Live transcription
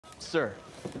Sir,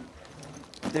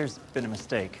 there's been a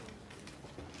mistake.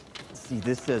 See,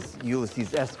 this says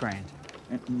Ulysses S. Grant.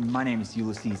 My name is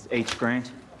Ulysses H.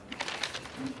 Grant.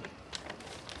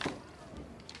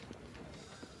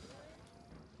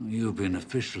 You've been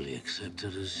officially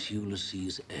accepted as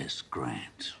Ulysses S.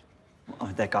 Grant. Oh,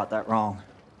 they got that wrong.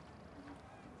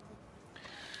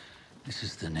 This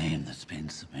is the name that's been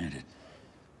submitted.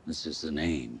 This is the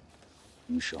name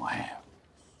you shall have.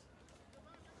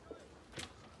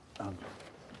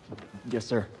 Yes,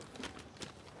 sir.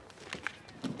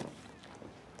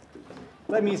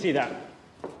 Let me see that.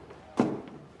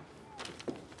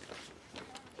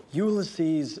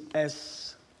 Ulysses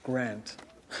S. Grant.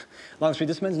 Longstreet,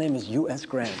 this man's name is U.S.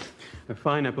 Grant. A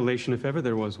fine appellation if ever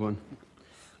there was one.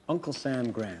 Uncle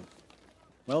Sam Grant.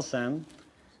 Well, Sam,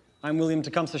 I'm William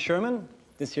Tecumseh Sherman.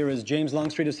 This here is James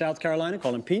Longstreet of South Carolina.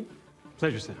 Call him Pete.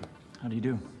 Pleasure, Sam. How do you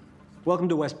do? Welcome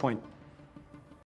to West Point.